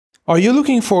Are you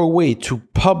looking for a way to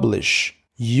publish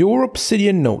your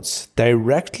Obsidian notes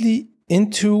directly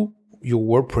into your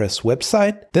WordPress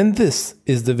website? Then this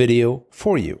is the video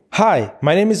for you. Hi,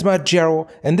 my name is Matt Jarrow,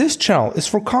 and this channel is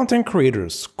for content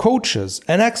creators, coaches,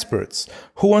 and experts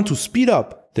who want to speed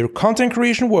up their content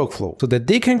creation workflow so that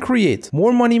they can create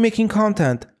more money-making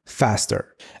content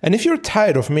faster. And if you're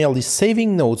tired of merely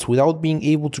saving notes without being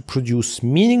able to produce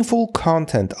meaningful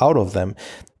content out of them,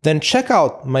 then check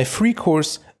out my free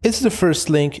course. It's the first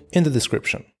link in the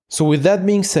description. So with that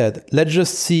being said, let's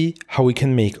just see how we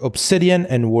can make Obsidian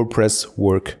and WordPress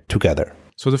work together.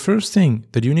 So the first thing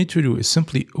that you need to do is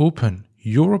simply open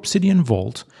your Obsidian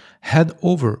Vault, head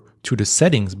over to the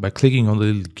settings by clicking on the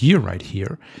little gear right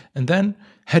here, and then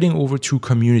heading over to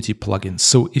community plugins.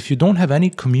 So if you don't have any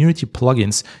community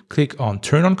plugins, click on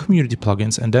turn on community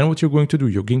plugins, and then what you're going to do,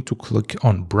 you're going to click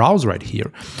on browse right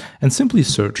here and simply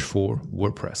search for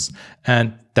WordPress.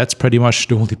 And that's pretty much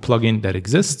the only plugin that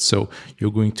exists. So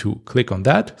you're going to click on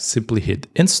that, simply hit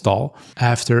install.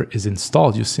 After it's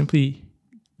installed, you're simply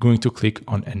going to click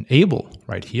on enable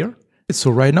right here.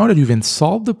 So right now that you've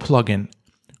installed the plugin,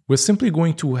 we're simply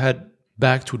going to head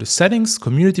back to the settings,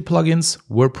 community plugins,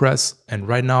 WordPress, and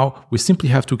right now we simply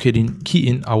have to key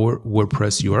in our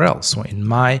WordPress URL. So in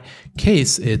my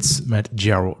case, it's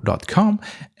mattjarrow.com.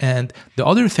 And the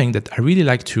other thing that I really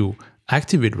like to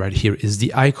activate right here is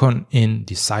the icon in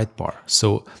the sidebar.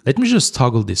 So let me just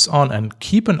toggle this on and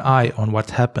keep an eye on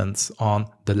what happens on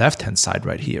the left-hand side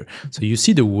right here. So you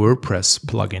see the WordPress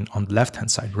plugin on the left-hand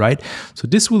side, right? So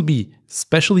this will be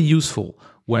especially useful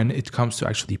when it comes to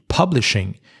actually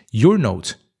publishing your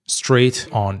note straight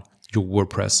on your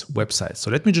WordPress website.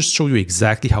 So let me just show you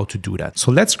exactly how to do that.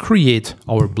 So let's create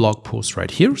our blog post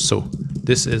right here. So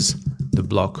this is the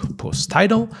blog post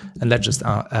title, and let's just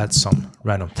add some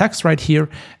random text right here.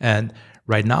 And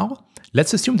right now,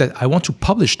 let's assume that I want to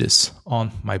publish this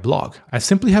on my blog. I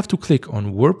simply have to click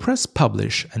on WordPress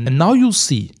Publish, and now you'll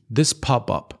see this pop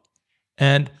up.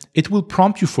 And it will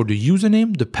prompt you for the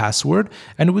username, the password,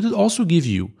 and it will also give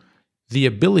you the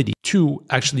ability to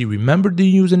actually remember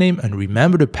the username and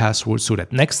remember the password so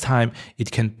that next time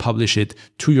it can publish it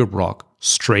to your blog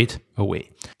straight away.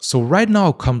 So right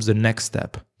now comes the next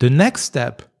step. The next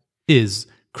step is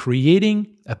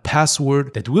creating a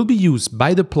password that will be used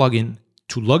by the plugin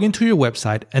to log into your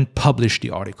website and publish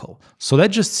the article. So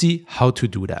let's just see how to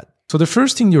do that. So the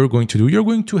first thing you're going to do, you're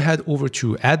going to head over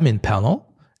to admin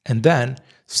panel and then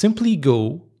simply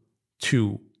go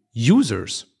to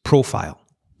users profile.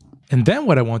 And then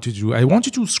what I want you to do, I want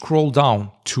you to scroll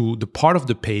down to the part of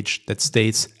the page that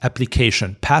states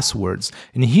application passwords.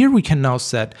 And here we can now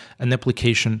set an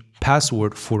application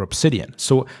password for Obsidian.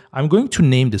 So I'm going to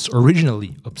name this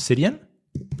originally Obsidian,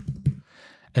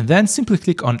 and then simply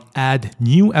click on add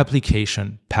new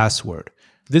application password.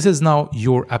 This is now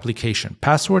your application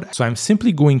password. So I'm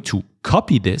simply going to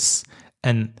copy this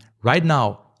and right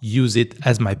now use it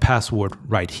as my password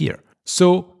right here.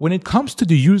 So when it comes to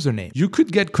the username, you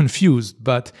could get confused,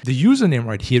 but the username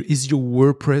right here is your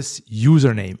WordPress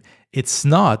username. It's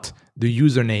not the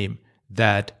username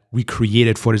that we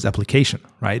created for this application,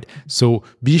 right? So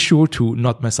be sure to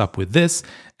not mess up with this.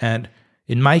 And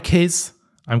in my case,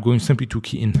 I'm going simply to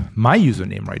key in my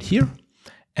username right here.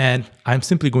 And I'm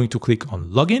simply going to click on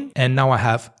login. And now I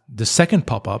have the second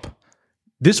pop-up.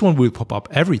 This one will pop up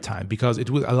every time because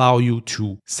it will allow you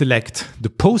to select the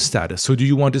post status. So do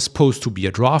you want this post to be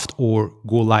a draft or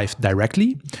go live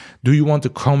directly? Do you want the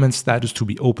comment status to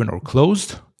be open or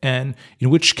closed? And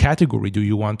in which category do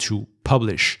you want to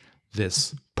publish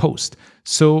this post?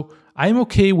 So I'm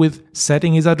okay with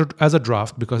setting it as a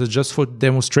draft because it's just for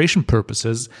demonstration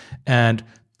purposes. And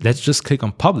let's just click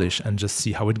on publish and just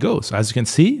see how it goes. So as you can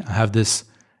see, I have this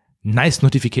nice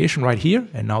notification right here.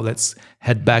 And now let's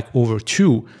head back over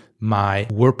to my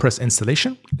WordPress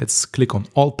installation. Let's click on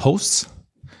all posts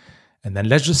and then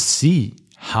let's just see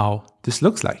how this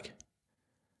looks like.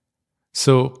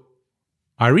 So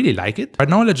I really like it. Right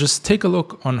now, let's just take a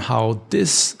look on how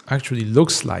this actually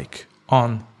looks like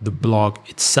on the blog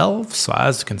itself. So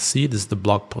as you can see, this is the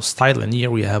blog post title and here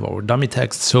we have our dummy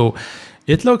text. So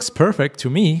it looks perfect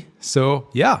to me. So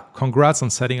yeah, congrats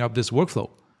on setting up this workflow.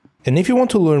 And if you want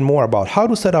to learn more about how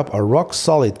to set up a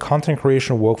rock-solid content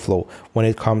creation workflow when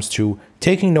it comes to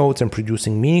taking notes and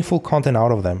producing meaningful content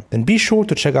out of them, then be sure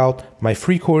to check out my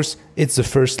free course. It's the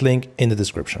first link in the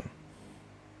description.